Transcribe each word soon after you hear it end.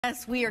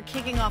Yes, we are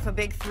kicking off a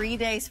big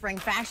 3-day spring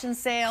fashion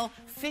sale,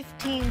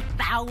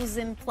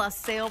 15,000 plus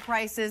sale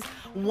prices,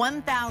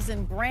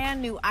 1,000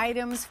 brand new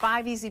items,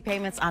 5 easy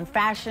payments on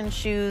fashion,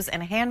 shoes,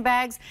 and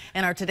handbags.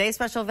 And our today's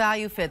special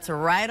value fits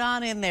right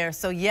on in there.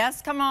 So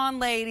yes, come on,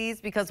 ladies,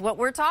 because what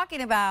we're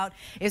talking about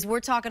is we're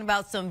talking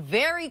about some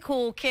very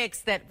cool kicks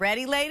that,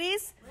 ready,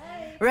 ladies?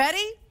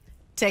 Ready?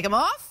 Take them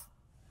off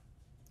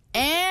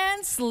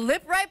and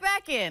slip right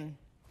back in.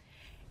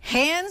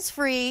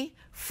 Hands-free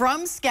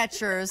from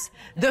Skechers,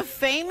 the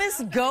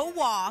famous Go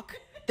Walk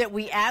that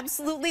we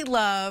absolutely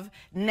love,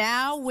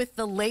 now with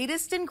the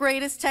latest and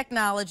greatest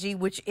technology,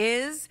 which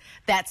is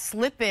that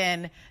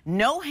slip-in,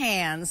 no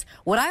hands,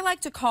 what I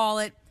like to call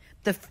it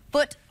the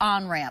foot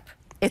on-ramp.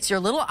 It's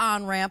your little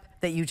on-ramp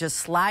that you just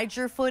slide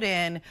your foot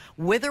in,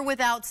 with or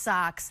without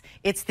socks.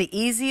 It's the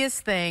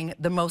easiest thing,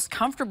 the most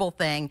comfortable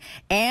thing,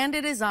 and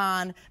it is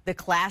on the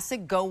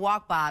classic Go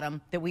Walk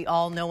bottom that we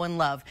all know and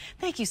love.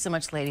 Thank you so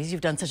much, ladies. You've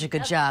done such a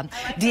good job.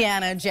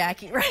 Deanna,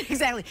 Jackie, right,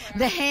 exactly.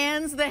 The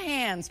hands, the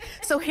hands.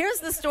 So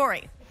here's the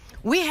story.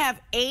 We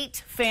have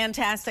 8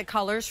 fantastic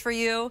colors for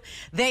you.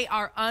 They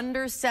are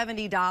under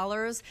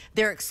 $70.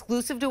 They're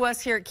exclusive to us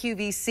here at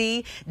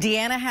QVC.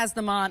 Deanna has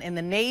them on in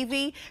the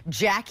navy.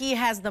 Jackie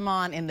has them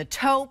on in the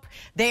taupe.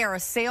 They are a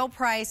sale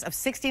price of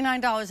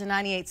 $69.98,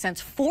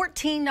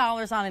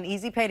 $14 on an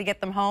easy pay to get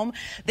them home.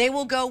 They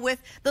will go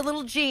with the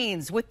little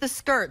jeans, with the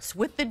skirts,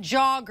 with the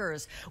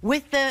joggers,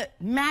 with the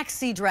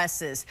maxi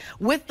dresses,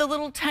 with the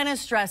little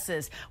tennis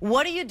dresses.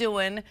 What are you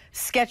doing?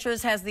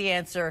 Skechers has the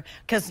answer,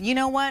 because you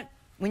know what?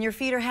 When your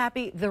feet are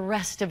happy, the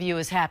rest of you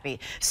is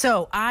happy.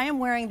 So I am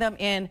wearing them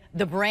in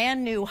the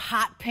brand new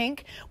hot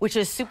pink, which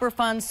is super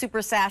fun,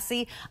 super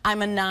sassy.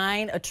 I'm a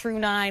 9, a true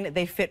 9.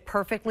 They fit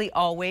perfectly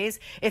always.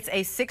 It's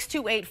a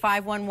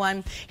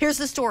 628-511. Here's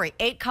the story.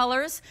 8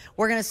 colors.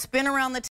 We're going to spin around the